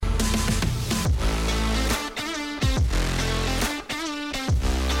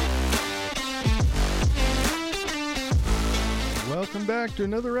welcome back to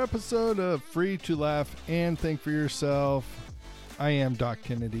another episode of Free to Laugh and Think for Yourself. I am Doc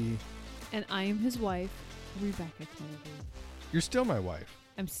Kennedy. And I am his wife, Rebecca Kennedy. You're still my wife.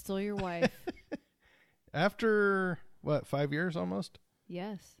 I'm still your wife. After, 5 years almost?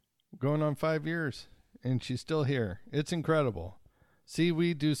 Yes. Going on 5 years, and she's still here. It's incredible. See,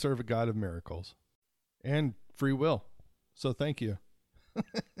 we do serve a God of miracles and free will. So thank you.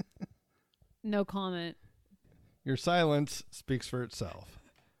 No comment. Your silence speaks for itself.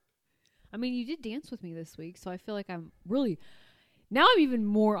 I mean, you did dance with me this week, so I feel like I'm even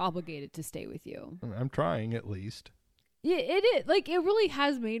more obligated to stay with you. I'm trying at least. Yeah, it is. Like, it really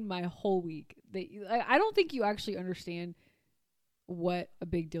has made my whole week. I don't think you actually understand what a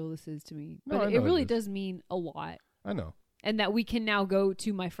big deal this is to me. But it really does mean a lot. I know. And that we can now go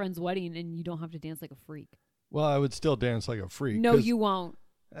to my friend's wedding and you don't have to dance like a freak. Well, I would still dance like a freak. No, you won't.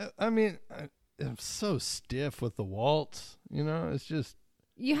 I mean, I'm so stiff with the waltz. You know, it's just...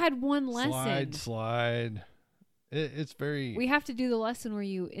 You had one lesson. Slide. It's very... We have to do the lesson where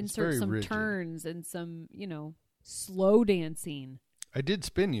you insert some rigid turns and some, slow dancing. I did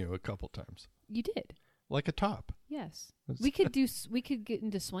spin you a couple times. You did. Like a top. Yes. We could get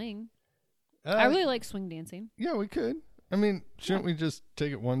into swing. I really like swing dancing. Yeah, we could. I mean, shouldn't we just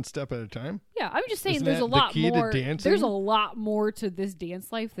take it one step at a time? Yeah, I'm just saying Isn't there's that a lot the key more. to dancing? There's a lot more to this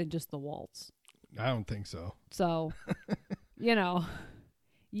dance life than just the waltz. I don't think so. So, you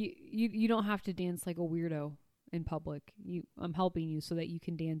don't have to dance like a weirdo in public. I'm helping you so that you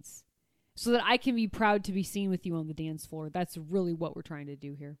can dance, so that I can be proud to be seen with you on the dance floor. That's really what we're trying to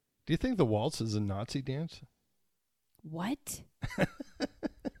do here. Do you think the waltz is a Nazi dance? What?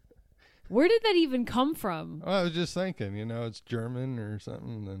 Where did that even come from? Well, I was just thinking, it's German or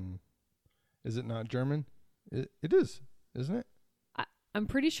something. Then is it not German? It is, isn't it? I'm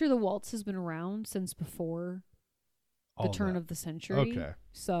pretty sure the waltz has been around since before the turn of the century. Okay.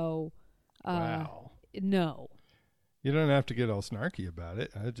 So, wow. No. You don't have to get all snarky about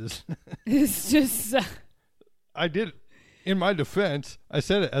it. It's just... I did, in my defense, I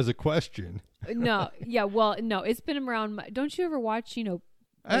said it as a question. No. Yeah, well, no, it's been around. Don't you ever watch,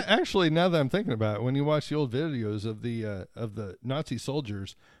 Actually, now that I'm thinking about it, when you watch the old videos of the Nazi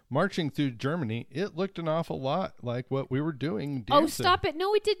soldiers marching through Germany, it looked an awful lot like what we were doing dancing. Oh, stop it.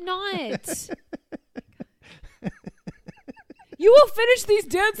 No, it did not. You will finish these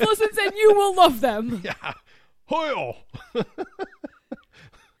dance lessons and you will love them. Yeah. Hoyle.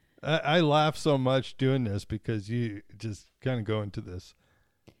 I laugh so much doing this because you just kind of go into this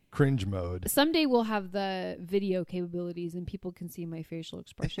cringe mode. Someday we'll have the video capabilities and people can see my facial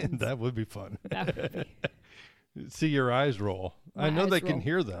expressions. That would be fun. That would be. See your eyes roll. I know they can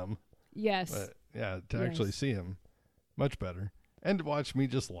hear them. Yes. But yeah, to actually see them, much better. And to watch me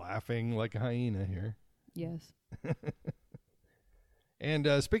just laughing like a hyena here. Yes. And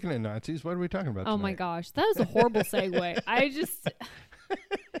speaking of Nazis, what are we talking about tonight? Oh my gosh, that was a horrible segue.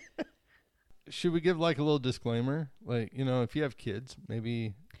 Should we give like a little disclaimer? Like, if you have kids,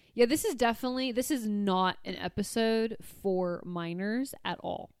 maybe... Yeah, this is not an episode for minors at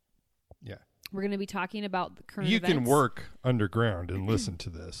all. Yeah. We're going to be talking about the current events. You can work underground and listen to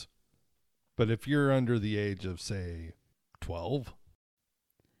this. But if you're under the age of, say, 12,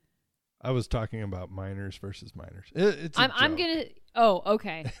 I was talking about minors versus minors. It's a I'm going to... Oh,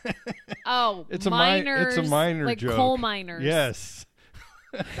 okay. Oh, it's minors. It's a minor like joke. Coal miners. Yes.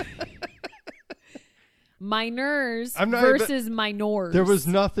 Minors versus minors. There was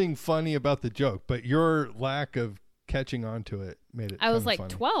nothing funny about the joke, but your lack of catching on to it made it I was like funny.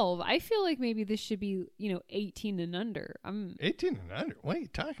 12. I feel like maybe this should be, 18 and under. 18 and under? What are you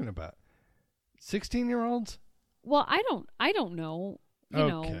talking about? 16-year-olds? Well, I don't know.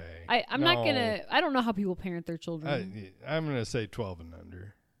 Okay. I'm not going to... I don't know how people parent their children. I'm going to say 12 and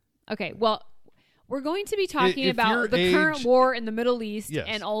under. Okay, well... We're going to be talking If about the current war in the Middle East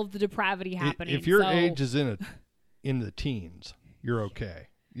and all of the depravity happening. If your age is in the teens, you're okay.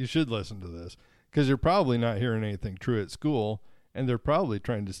 You should listen to this because you're probably not hearing anything true at school, and they're probably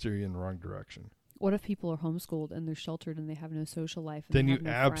trying to steer you in the wrong direction. What if people are homeschooled and they're sheltered and they have no social life? And then you no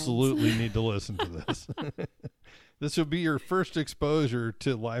absolutely need to listen to this. This will be your first exposure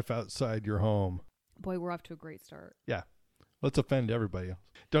to life outside your home. Boy, we're off to a great start. Yeah. Let's offend everybody.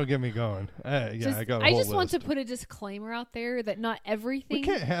 Don't get me going. I got a whole list. Want to put a disclaimer out there that not everything... We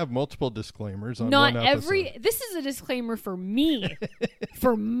can't have multiple disclaimers on one episode. This is a disclaimer for me,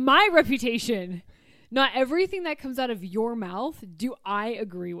 for my reputation. Not everything that comes out of your mouth do I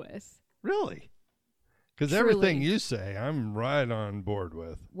agree with. Really? Because everything you say, I'm right on board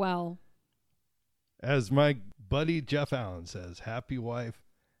with. Well... As my buddy Jeff Allen says, happy wife,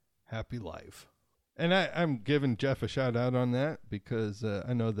 happy life. And I'm giving Jeff a shout out on that because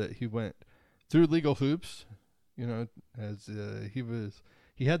I know that he went through legal hoops, as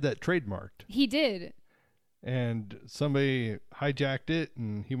he had that trademarked. He did. And somebody hijacked it,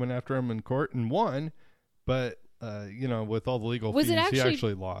 and he went after him in court and won. But, with all the legal fees, he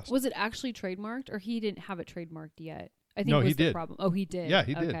actually lost. Was it actually trademarked, or he didn't have it trademarked yet? I think no, was he the did. problem. Oh, he did? Yeah,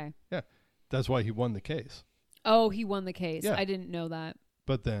 he did. Okay. Yeah. That's why he won the case. Oh, he won the case. Yeah. I didn't know that.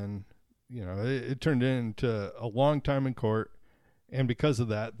 But then, it turned into a long time in court. And because of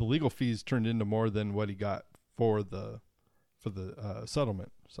that, the legal fees turned into more than what he got for the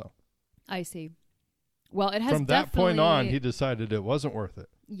settlement. So I see. Well, it has from that point on, he decided it wasn't worth it.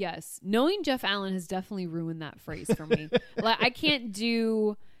 Yes, knowing Jeff Allen has definitely ruined that phrase for me. Like I can't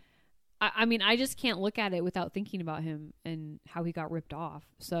do. I mean, I just can't look at it without thinking about him and how he got ripped off.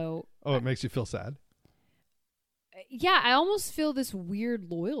 So. Oh, it makes you feel sad. Yeah, I almost feel this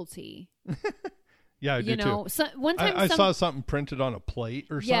weird loyalty. Yeah, I do too. One time I saw something printed on a plate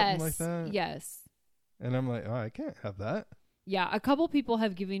or something like that. Yes. And I'm like, oh, I can't have that. Yeah, a couple people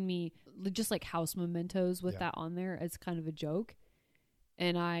have given me just like house mementos with that on there as kind of a joke.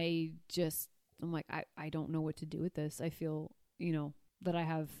 And I'm like, I don't know what to do with this. I feel, that I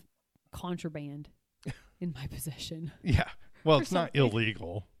have contraband in my possession. Yeah. Well, it's not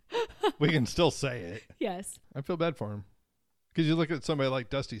illegal. We can still say it. Yes. I feel bad for him. Because you look at somebody like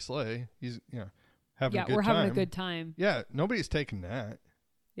Dusty Slay, he's, having a good time. Yeah, we're having a good time. Yeah, nobody's taking that.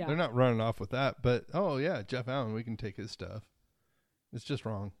 Yeah. They're not running off with that. But, Jeff Allen, we can take his stuff. It's just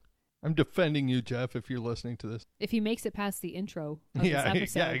wrong. I'm defending you, Jeff, if you're listening to this. If he makes it past the intro of this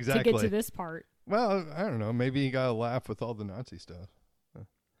episode yeah, exactly. to get to this part. Well, I don't know. Maybe he got a laugh with all the Nazi stuff.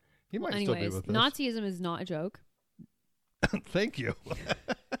 He might still be with us. Nazism is not a joke. Thank you.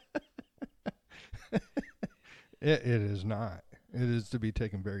 It is not. It is to be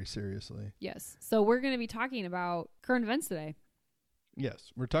taken very seriously. Yes. So we're going to be talking about current events today.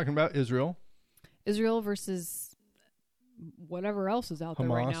 Yes. We're talking about Israel. Israel versus whatever else is out there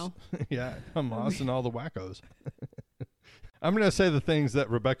right now. Yeah, Hamas and all the wackos. I'm going to say the things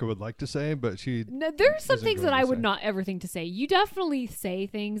that Rebecca would like to say, but there are some things that I would not ever think to say. You definitely say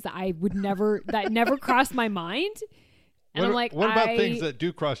things that I would never, that never crossed my mind. And I'm like, what about things that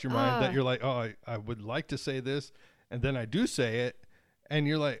do cross your mind that you're like, oh, I would like to say this, and then I do say it, and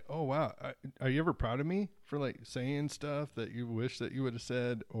you're like, oh wow, are you ever proud of me for like saying stuff that you wish that you would have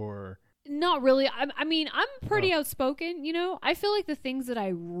said? Or not really. I mean, I'm pretty outspoken. I feel like the things that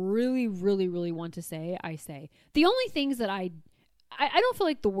I really, really, really want to say, I say. The only things that I don't feel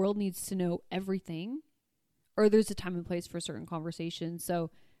like the world needs to know everything, or there's a time and place for certain conversations.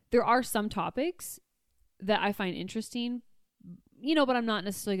 So there are some topics that I find interesting, but I'm not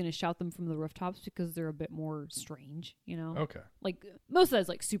necessarily going to shout them from the rooftops because they're a bit more strange, Okay. Like most of that is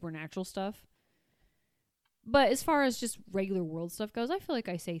like supernatural stuff. But as far as just regular world stuff goes, I feel like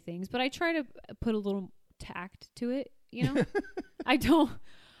I say things, but I try to put a little tact to it, I don't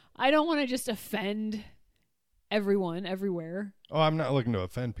want to just offend everyone everywhere. Oh, I'm not looking to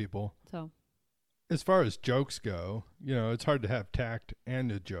offend people. So as far as jokes go, it's hard to have tact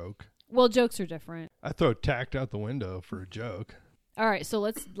and a joke. Well, jokes are different. I throw tact out the window for a joke. All right, so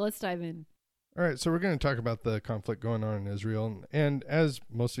let's dive in. All right, so we're going to talk about the conflict going on in Israel. And as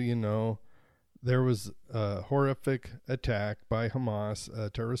most of you know, there was a horrific attack by Hamas, a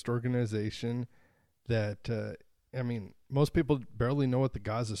terrorist organization that, most people barely know what the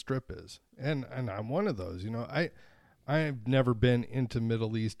Gaza Strip is. And I'm one of those, I've never been into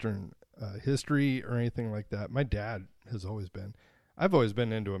Middle Eastern history or anything like that. My dad has always been. I've always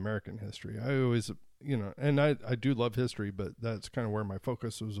been into American history. I always, and I do love history, but that's kind of where my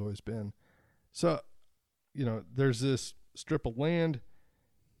focus has always been. So, there's this strip of land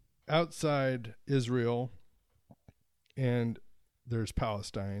outside Israel, and there's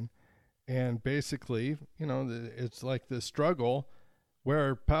Palestine. And basically, it's like this struggle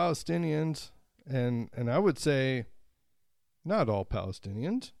where Palestinians, and I would say not all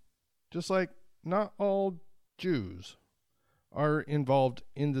Palestinians, just like not all Jews, are involved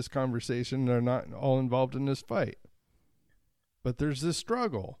in this conversation. They're not all involved in this fight. But there's this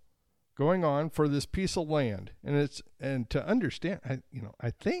struggle going on for this piece of land. And to understand,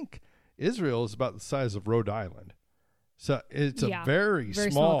 I think Israel is about the size of Rhode Island. So it's a very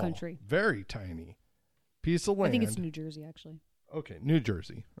small country, very tiny piece of land. I think it's New Jersey, actually. Okay, New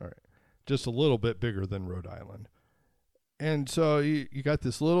Jersey. All right. Just a little bit bigger than Rhode Island. And so you got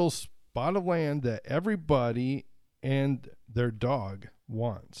this little spot of land that everybody and their dog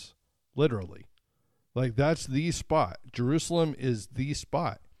wants, literally. Like, that's the spot. Jerusalem is the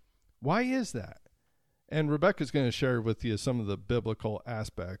spot. Why is that? And Rebecca's going to share with you some of the biblical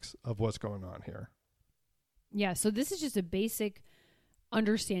aspects of what's going on here. Yeah, so this is just a basic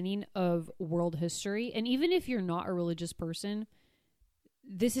understanding of world history. And even if you're not a religious person,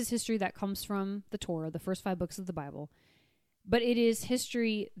 this is history that comes from the Torah, the first 5 books of the Bible. But it is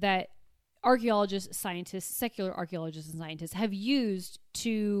history that archaeologists, scientists, secular archaeologists and scientists have used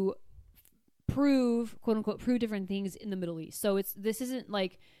to prove, quote unquote, prove different things in the Middle East. So this isn't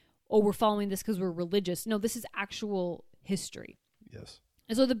like, oh, we're following this because we're religious. No, this is actual history. Yes.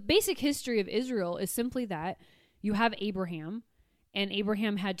 And so the basic history of Israel is simply that you have Abraham, and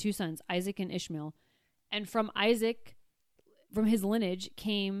Abraham had 2 sons, Isaac and Ishmael. And from Isaac, from his lineage,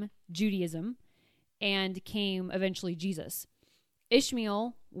 came Judaism and came eventually Jesus.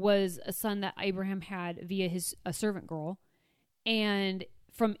 Ishmael was a son that Abraham had via a servant girl. And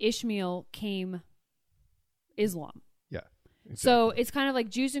from Ishmael came Islam. Yeah. Exactly. So it's kind of like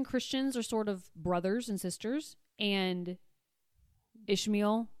Jews and Christians are sort of brothers and sisters, and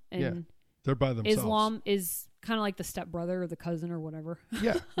Ishmael and they're by themselves. Islam is kind of like the stepbrother or the cousin or whatever.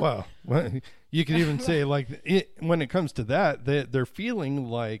 Yeah. Well, you could even say when it comes to that, they're feeling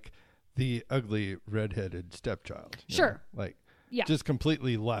like the ugly redheaded stepchild. Sure. Just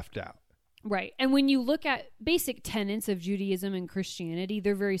completely left out. Right. And when you look at basic tenets of Judaism and Christianity,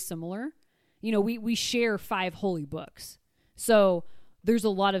 they're very similar. You know, we share 5 holy books. So there's a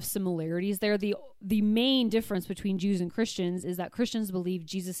lot of similarities there. The main difference between Jews and Christians is that Christians believe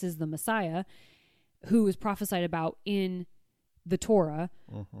Jesus is the Messiah who is prophesied about in the Torah,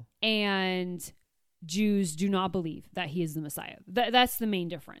 and Jews do not believe that he is the Messiah. That's the main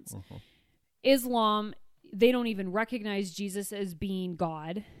difference. Islam, they don't even recognize Jesus as being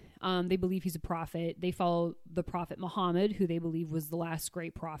God. They believe he's a prophet. They follow the prophet Muhammad, who they believe was the last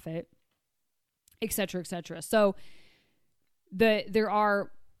great prophet, et cetera, et cetera. So there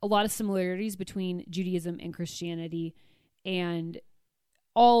are a lot of similarities between Judaism and Christianity, and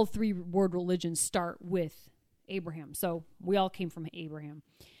all 3 world religions start with Abraham. So we all came from Abraham.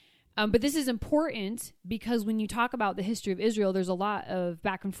 But this is important because when you talk about the history of Israel, there's a lot of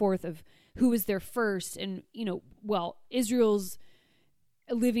back and forth of who was there first. And, Israel's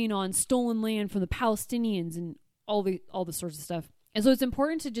living on stolen land from the Palestinians and all the sorts of stuff. And so it's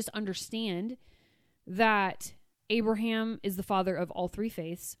important to just understand that Abraham is the father of all 3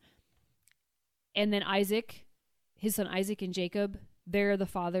 faiths. And then Isaac, his son Isaac and Jacob, they're the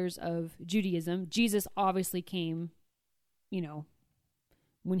fathers of Judaism. Jesus obviously came,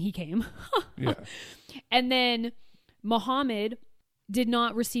 when he came. Yeah. And then Muhammad did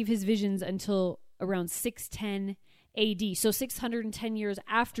not receive his visions until around 610 AD. So 610 years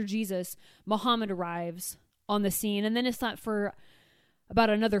after Jesus, Muhammad arrives on the scene. And then it's not for about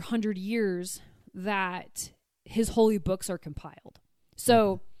another 100 years that his holy books are compiled.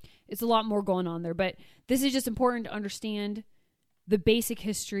 So it's a lot more going on there. But this is just important to understand the basic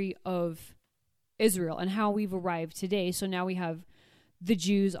history of Israel and how we've arrived today. So now we have the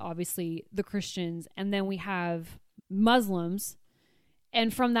Jews, obviously, the Christians, and then we have Muslims.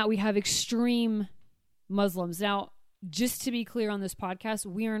 And from that, we have extreme Muslims. Now, just to be clear on this podcast,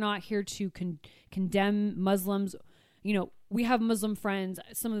 we are not here to condemn Muslims. We have Muslim friends.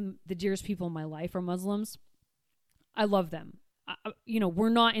 Some of the dearest people in my life are Muslims. I love them. We're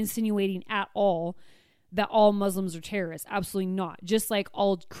not insinuating at all that all Muslims are terrorists. Absolutely not. Just like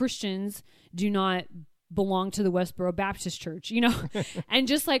all Christians do not belong to the Westboro Baptist Church, and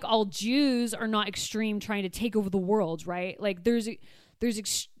just like all Jews are not extreme trying to take over the world, right? Like there's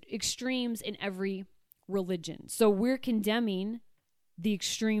extremes in every religion. So we're condemning the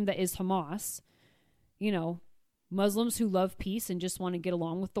extreme that is Hamas. Muslims who love peace and just want to get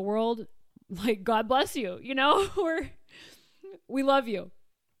along with the world, like, God bless you, we love you.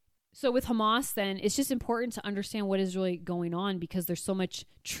 So with Hamas, then, it's just important to understand what is really going on because there's so much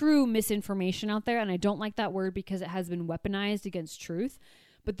true misinformation out there. And I don't like that word because it has been weaponized against truth.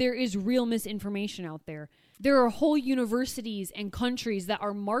 But there is real misinformation out there. There are whole universities and countries that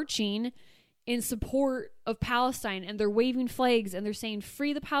are marching in support of Palestine, and they're waving flags and they're saying,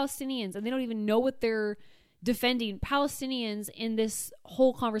 free the Palestinians. And they don't even know what they're defending. Palestinians in this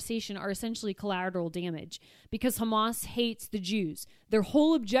whole conversation are essentially collateral damage because Hamas hates the Jews. Their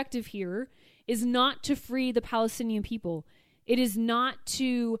whole objective here is not to free the Palestinian people. It is not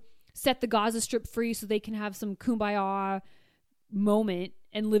to set the Gaza Strip free so they can have some kumbaya moment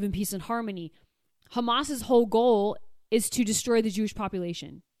and live in peace and harmony. Hamas's whole goal is to destroy the Jewish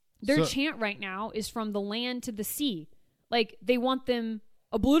population. Their chant right now is from the land to the sea. Like, they want them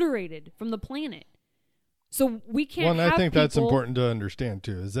obliterated from the planet. So we can't. Well, and I think that's important to understand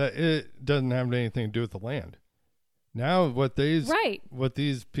too. Is that it doesn't have anything to do with the land. Now, what these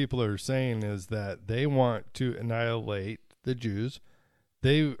people are saying is that they want to annihilate the Jews.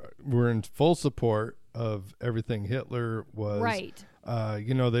 They were in full support of everything Hitler was. Right.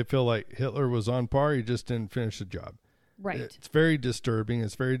 They feel like Hitler was on par. He just didn't finish the job. Right. It's very disturbing.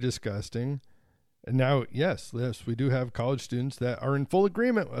 It's very disgusting. And now, yes, we do have college students that are in full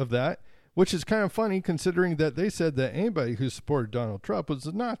agreement of that, which is kind of funny considering that they said that anybody who supported Donald Trump was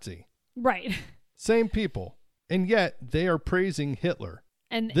a Nazi. Right. Same people. And yet they are praising Hitler.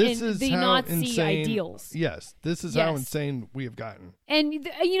 And This is the how Nazi insane, ideals. Yes, this is how Yes. insane we have gotten. And,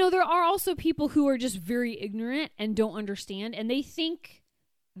 there are also people who are just very ignorant and don't understand. And they think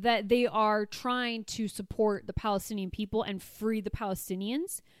that they are trying to support the Palestinian people and free the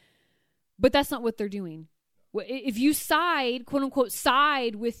Palestinians. But that's not what they're doing. If you side, quote unquote,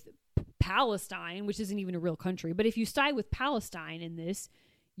 side with Palestine, which isn't even a real country, but if you side with Palestine in this,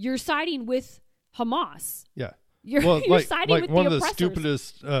 you're siding with Hamas. Yeah. You're siding with one the of the oppressors.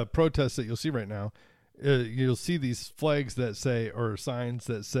 stupidest protests that you'll see right now. You'll see these flags that say, or signs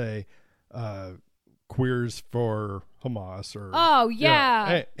that say, queers for Hamas, or Oh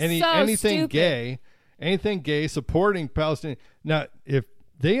yeah, anything stupid. gay supporting Palestine. Now, if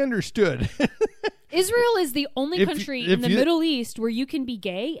they understood, Israel is the only If country you- in the Middle East where you can be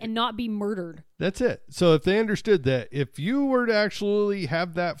gay and not be murdered. that's it. So if they understood that, if you were to actually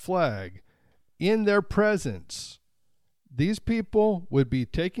have that flag in their presence, these people would be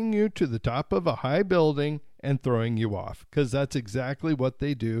taking you to the top of a high building and throwing you off, because that's exactly what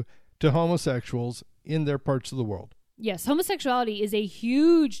they do to homosexuals in their parts of the world. Yes, homosexuality is a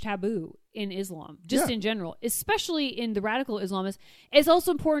huge taboo in Islam, just Yeah. in general, especially in the radical Islamists. It's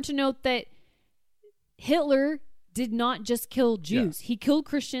also important to note that Hitler did not just kill Jews. He killed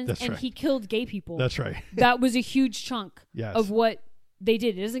Christians That's and right. he killed gay people. That's right. That was a huge chunk Yes. of what they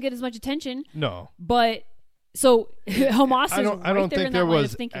did. It doesn't get as much attention, No. but so Hamas is I don't right there think in there that line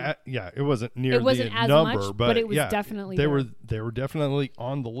was of thinking. it wasn't near It wasn't the as number, much, but it was yeah, definitely they there. were definitely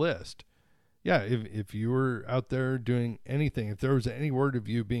on the list. Yeah, if you were out there doing anything, if there was any word of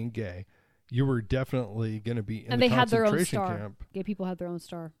you being gay, you were definitely going to be in And the they had their own concentration star. camp. Gay people had their own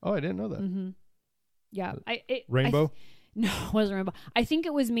star. Oh, I didn't know that. Mm-hmm. Yeah. Rainbow? No, it wasn't rainbow. I think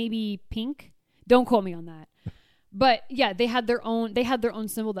it was maybe pink. Don't quote me on that. But yeah, they had their own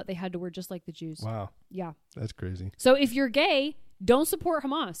symbol that they had to wear, just like the Jews. Wow, Yeah. that's crazy. So if you're gay, don't support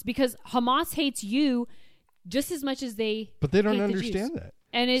Hamas, because Hamas hates you just as much as they But they don't hate the understand Jews. that.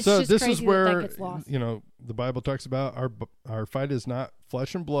 And it's So just this crazy is where that gets lost. the Bible talks about our fight is not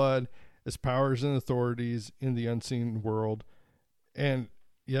flesh and blood, it's powers and authorities in the unseen world, and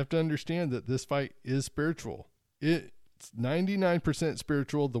you have to understand that this fight is spiritual. It's 99%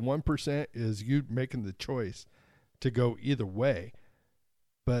 spiritual. The 1% is you making the choice to go either way.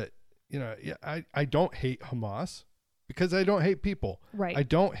 But I don't hate Hamas because I don't hate people. Right. I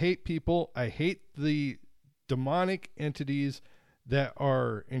don't hate people. I hate the demonic entities that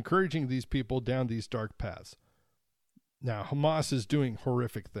are encouraging these people down these dark paths. Now, Hamas is doing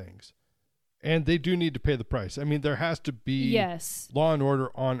horrific things, and they do need to pay the price. I mean, there has to be Yes. law and order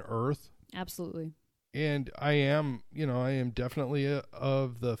on earth. Absolutely. And I am definitely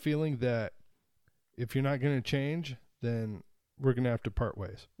of the feeling that if you're not going to change, then we're going to have to part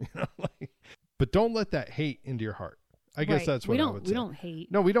ways. But don't let that hate into your heart. I guess Right. that's what I would say. We don't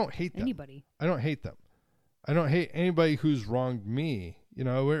hate No, we don't hate them. anybody. I don't hate them. I don't hate anybody who's wronged me.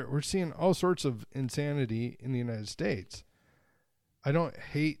 We're seeing all sorts of insanity in the United States. I don't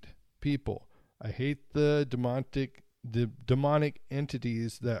hate people. I hate the demonic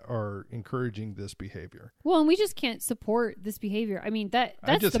entities that are encouraging this behavior. Well, and we just can't support this behavior. I mean, I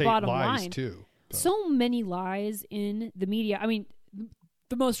that's just the hate bottom lies line. too. So many lies in the media. I mean,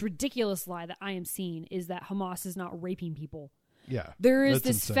 the most ridiculous lie that I am seeing is that Hamas is not raping people. Yeah. There is that's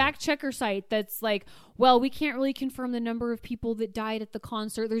this insane. fact checker site that's like, well, we can't really confirm the number of people that died at the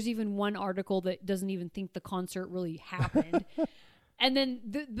concert. There's even one article that doesn't even think the concert really happened. And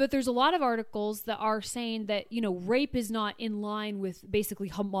then, but there's a lot of articles that are saying that, rape is not in line with basically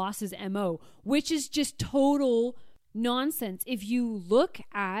Hamas's MO, which is just total nonsense. If you look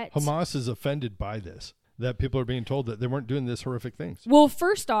at Hamas is offended by this, that people are being told that they weren't doing this horrific things. Well,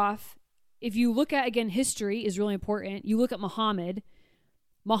 first off, if you look at, again, history is really important. You look at Muhammad.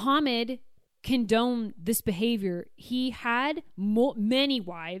 Muhammad condoned this behavior. He had many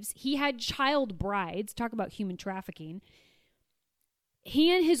wives. He had child brides. Talk about human trafficking.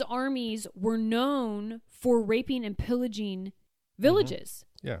 He and his armies were known for raping and pillaging villages.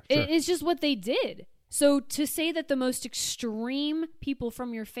 Yeah, sure. It's just what they did. So to say that the most extreme people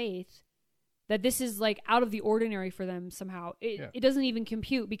from your faith, that this is like out of the ordinary for them somehow, it doesn't even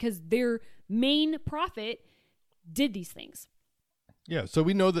compute, because their main prophet did these things. Yeah, so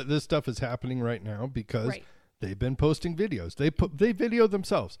we know that this stuff is happening right now because Right. they've been posting videos. They video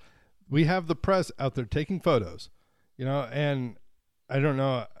themselves. We have the press out there taking photos, and I don't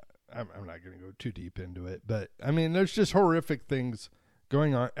know. I'm not going to go too deep into it, but I mean, there's just horrific things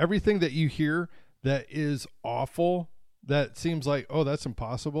going on. Everything that you hear that is awful, that seems like, oh, that's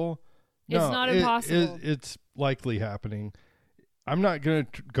impossible. It's not impossible. It's likely happening. I'm not going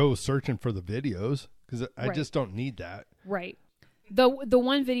to go searching for the videos because I just don't need that. Right. The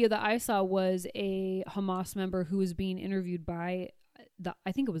one video that I saw was a Hamas member who was being interviewed by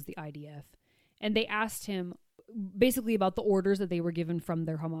I think it was the IDF, and they asked him basically about the orders that they were given from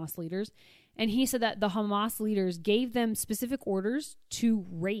their Hamas leaders, and he said that the Hamas leaders gave them specific orders to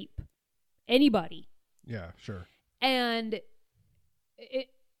rape anybody. Yeah, sure. And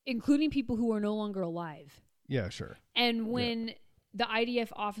including people who are no longer alive. Yeah, sure. And when the IDF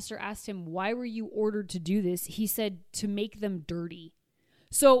officer asked him, why were you ordered to do this? He said, to make them dirty.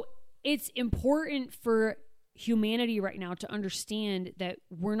 So it's important for humanity right now to understand that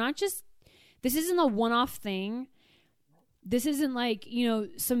we're not just, this isn't a one-off thing. This isn't like,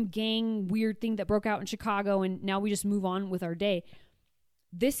 some gang weird thing that broke out in Chicago and now we just move on with our day.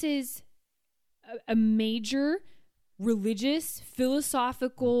 This is a major religious,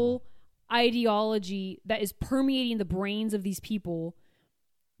 philosophical ideology that is permeating the brains of these people,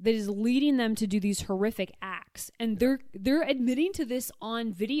 that is leading them to do these horrific acts. And they're admitting to this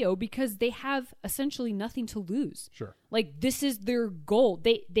on video because they have essentially nothing to lose. Sure. Like, this is their goal.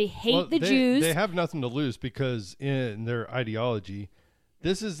 They hate the Jews. They have nothing to lose because in their ideology,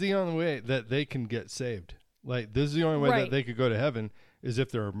 this is the only way that they can get saved. Like, this is the only way that they could go to heaven is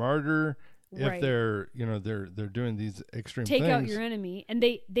if they're a martyr, if they're, they're doing these extreme things. Take out your enemy. And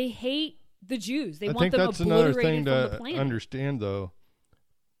they hate the Jews. They want them that's another obliterated thing from the to planet. understand, though.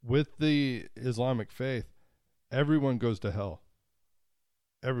 With the Islamic faith, everyone goes to hell.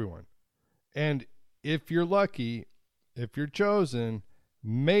 Everyone. And if you're lucky, if you're chosen,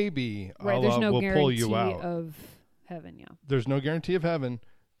 maybe Allah will pull you out. Of heaven, yeah. There's no guarantee of heaven,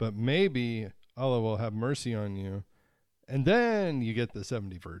 but maybe Allah will have mercy on you. And then you get the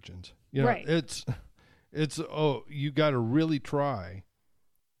 70 virgins. It's you got to really try.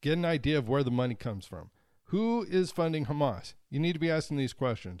 Get an idea of where the money comes from. Who is funding Hamas? You need to be asking these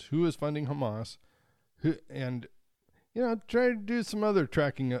questions. Who is funding Hamas? And try to do some other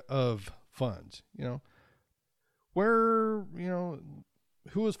tracking of funds. Where,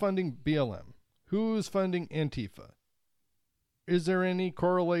 who is funding BLM? Who is funding Antifa? Is there any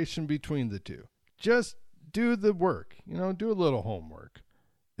correlation between the two? Just do the work. Do a little homework.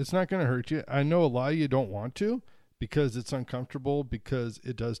 It's not going to hurt you. I know a lot of you don't want to because it's uncomfortable, because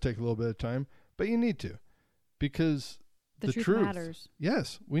it does take a little bit of time, but you need to. Because the truth matters.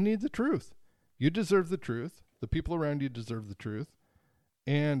 Yes, we need the truth. You deserve the truth. The people around you deserve the truth.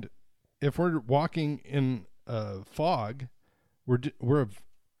 And if we're walking in a fog, we're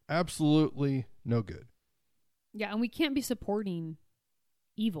absolutely no good. Yeah, and we can't be supporting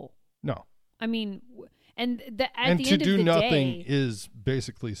evil. No. I mean, and the end of the day, to do nothing is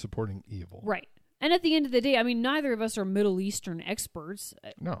basically supporting evil. Right. And at the end of the day, I mean, neither of us are Middle Eastern experts.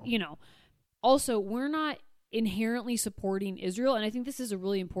 No. Also, we're not inherently supporting Israel, and I think this is a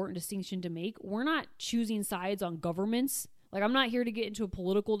really important distinction to make. We're not choosing sides on governments. Like, I'm not here to get into a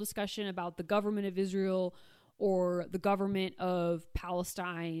political discussion about the government of Israel or the government of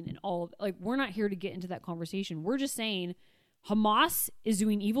Palestine and all of, like, we're not here to get into that conversation. We're just saying Hamas is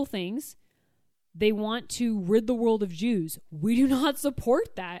doing evil things. They want to rid the world of Jews. We do not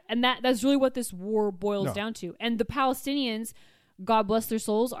support that. And that's really what this war boils down to. And the Palestinians, God bless their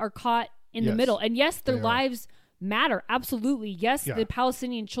souls, are caught in the middle. And yes, their lives matter. Absolutely. Yes, the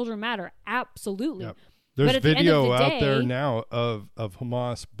Palestinian children matter. Absolutely. Yep. There's video out there now of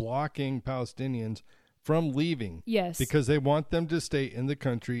Hamas blocking Palestinians from leaving. Yes. Because they want them to stay in the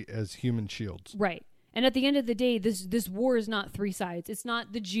country as human shields. Right. And at the end of the day, this war is not three sides. It's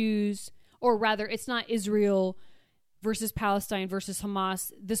not the Jews, or rather, it's not Israel versus Palestine versus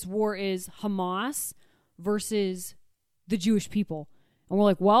Hamas. This war is Hamas versus the Jewish people. And we're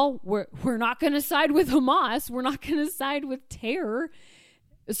like, well, we're not going to side with Hamas. We're not going to side with terror.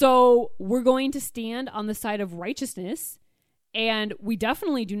 So we're going to stand on the side of righteousness. And we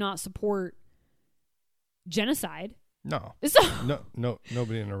definitely do not support genocide. No. So, no,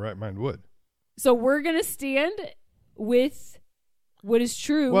 nobody in their right mind would. So we're going to stand with what is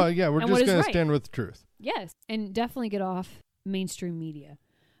true. Well, yeah, we're just going to stand with the truth. Yes. And definitely get off mainstream media.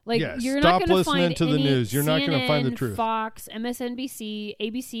 Like, you're stop not going to listening find to the news. You're not going to find the truth. Fox, MSNBC,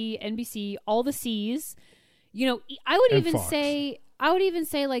 ABC, NBC, all the C's. I would even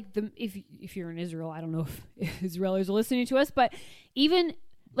say, like, if you're in Israel, I don't know if Israelis are listening to us, but even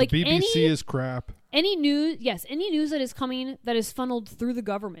like the BBC is crap. any news that is coming that is funneled through the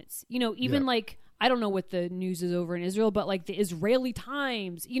governments, even like, I don't know what the news is over in Israel, but like the Israeli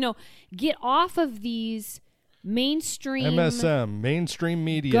Times, get off of these mainstream MSM, mainstream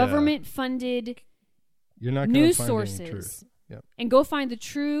media, government funded You're not news find sources, Yep. and go find the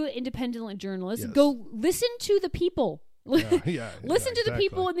true independent journalists. Yes. Go listen to the people. Listen to the exactly.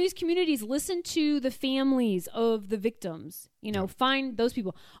 people in these communities. Listen to the families of the victims. Find those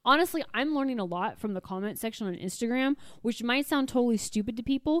people. Honestly, I'm learning a lot from the comment section on Instagram, which might sound totally stupid to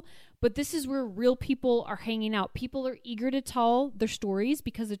people, but this is where real people are hanging out. People are eager to tell their stories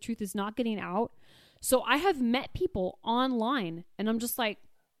because the truth is not getting out. So I have met people online, and I'm just like,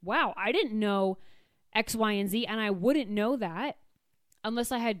 wow, I didn't know X, Y, and Z, and I wouldn't know that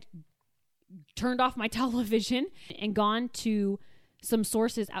unless I had turned off my television and gone to some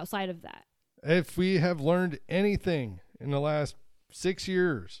sources outside of that. If we have learned anything in the last 6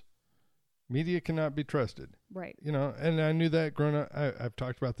 years, media cannot be trusted. Right. And I knew that growing up. I've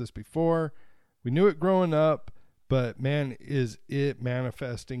talked about this before. We knew it growing up, but man, is it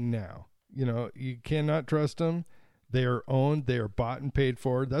manifesting now. You cannot trust them. They are owned. They are bought and paid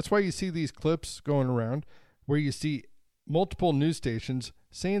for. That's why you see these clips going around where you see multiple news stations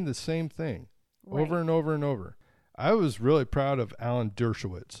saying the same thing over and over and over. I was really proud of Alan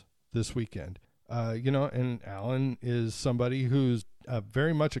Dershowitz this weekend. And Alan is somebody who's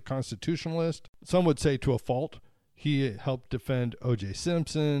very much a constitutionalist. Some would say to a fault. He helped defend O.J.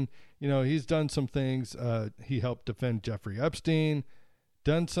 Simpson. He's done some things. He helped defend Jeffrey Epstein.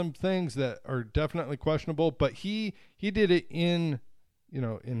 Done some things that are definitely questionable, but he did it in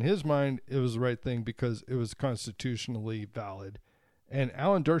his mind, it was the right thing because it was constitutionally valid. And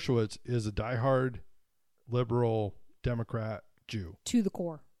Alan Dershowitz is a diehard liberal Democrat Jew. To the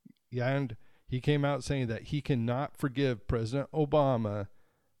core. Yeah, and he came out saying that he cannot forgive President Obama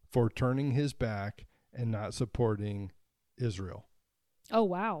for turning his back and not supporting Israel. Oh,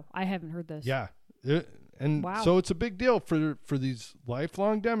 wow. I haven't heard this. Yeah. Wow. So it's a big deal for these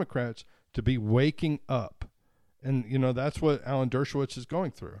lifelong Democrats to be waking up. And, that's what Alan Dershowitz is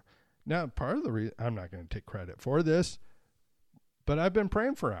going through. Now, part of the reason, I'm not going to take credit for this, but I've been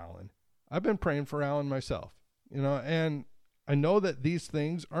praying for Alan. I've been praying for Alan myself, and I know that these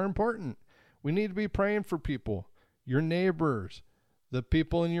things are important. We need to be praying for people, your neighbors, the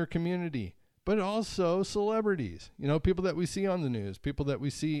people in your community, but also celebrities, people that we see on the news, people that we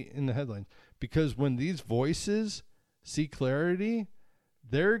see in the headlines. Because when these voices see clarity,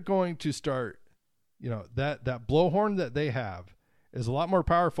 they're going to start, that blowhorn that they have is a lot more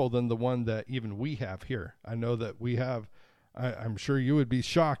powerful than the one that even we have here. I know that we have, I'm sure you would be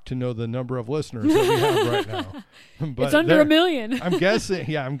shocked to know the number of listeners that we have right now. But it's under 1 million. I'm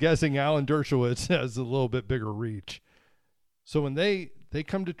guessing Alan Dershowitz has a little bit bigger reach. So when they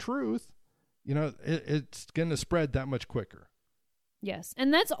come to truth, it's going to spread that much quicker. Yes.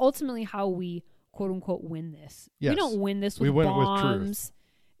 And that's ultimately how we, quote unquote, win this. Yes. We don't win this with bombs.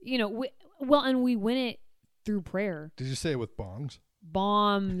 And we win it through prayer. Did you say it with bongs?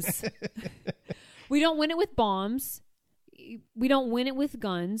 Bombs. We don't win it with bombs. We don't win it with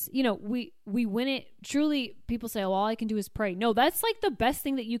guns. We win it truly. People say, oh, all I can do is pray. No, that's like the best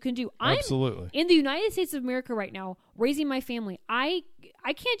thing that you can do. Absolutely. I'm in the United States of America right now, raising my family. I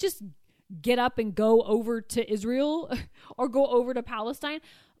can't just get up and go over to Israel or go over to Palestine,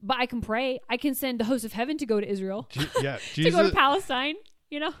 but I can pray. I can send the host of heaven to go to Israel. Jesus, to go to Palestine,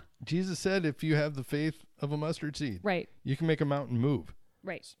 Jesus said if you have the faith of a mustard seed, right, you can make a mountain move.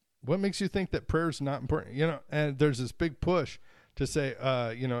 Right. What makes you think that prayer is not important? And there's this big push to say,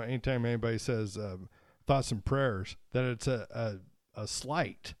 anytime anybody says thoughts and prayers, that it's a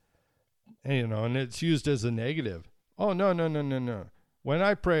slight, and it's used as a negative. Oh, no. When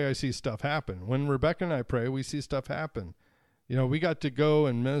I pray, I see stuff happen. When Rebecca and I pray, we see stuff happen. We got to go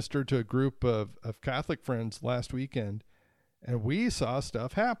and minister to a group of Catholic friends last weekend, and we saw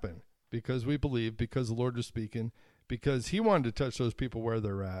stuff happen because we believed, because the Lord was speaking, because he wanted to touch those people where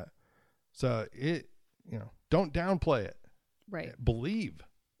they're at. So don't downplay it. Right. Believe,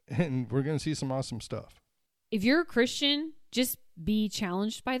 and we're going to see some awesome stuff. If you're a Christian, just be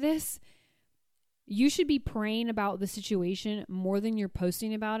challenged by this. You should be praying about the situation more than you're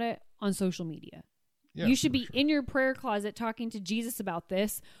posting about it on social media. Yeah, you should be in your prayer closet talking to Jesus about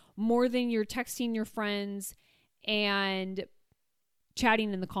this more than you're texting your friends and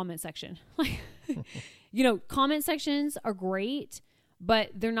chatting in the comment section. Comment sections are great,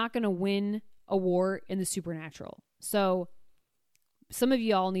 but they're not going to win a war in the supernatural. So some of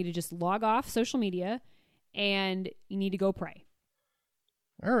y'all need to just log off social media and you need to go pray.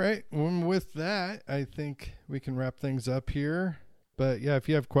 All right. Well, with that, I think we can wrap things up here. But yeah, if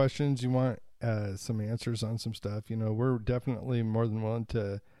you have questions, you want some answers on some stuff, we're definitely more than willing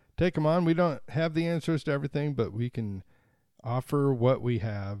to take them on. We don't have the answers to everything, but we can offer what we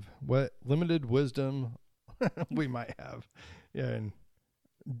have, what limited wisdom we might have. Yeah, and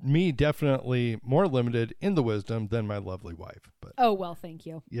me definitely more limited in the wisdom than my lovely wife. But oh, well, thank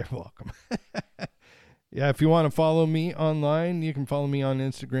you. You're welcome. Yeah, if you want to follow me online, you can follow me on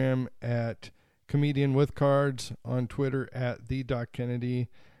Instagram at Comedian with Cards, on Twitter at the Doc Kennedy.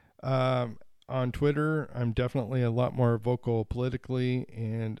 On Twitter, I'm definitely a lot more vocal politically,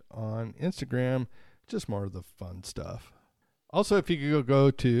 and on Instagram, just more of the fun stuff. Also, if you could go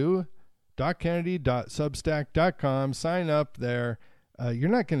to dockennedy.substack.com, sign up there. You're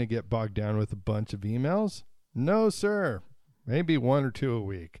not going to get bogged down with a bunch of emails. No, sir. Maybe 1 or 2 a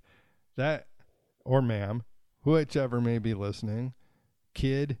week. That, or ma'am, whichever may be listening,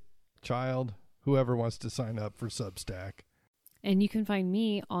 kid, child, whoever wants to sign up for Substack. And you can find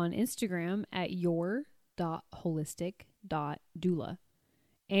me on Instagram at your.holistic.doula.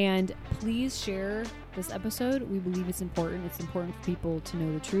 And please share this episode. We believe it's important. It's important for people to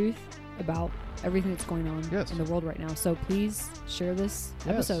know the truth about everything that's going on in the world right now. So please share this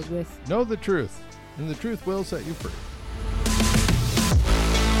episode with... Know the truth, and the truth will set you free.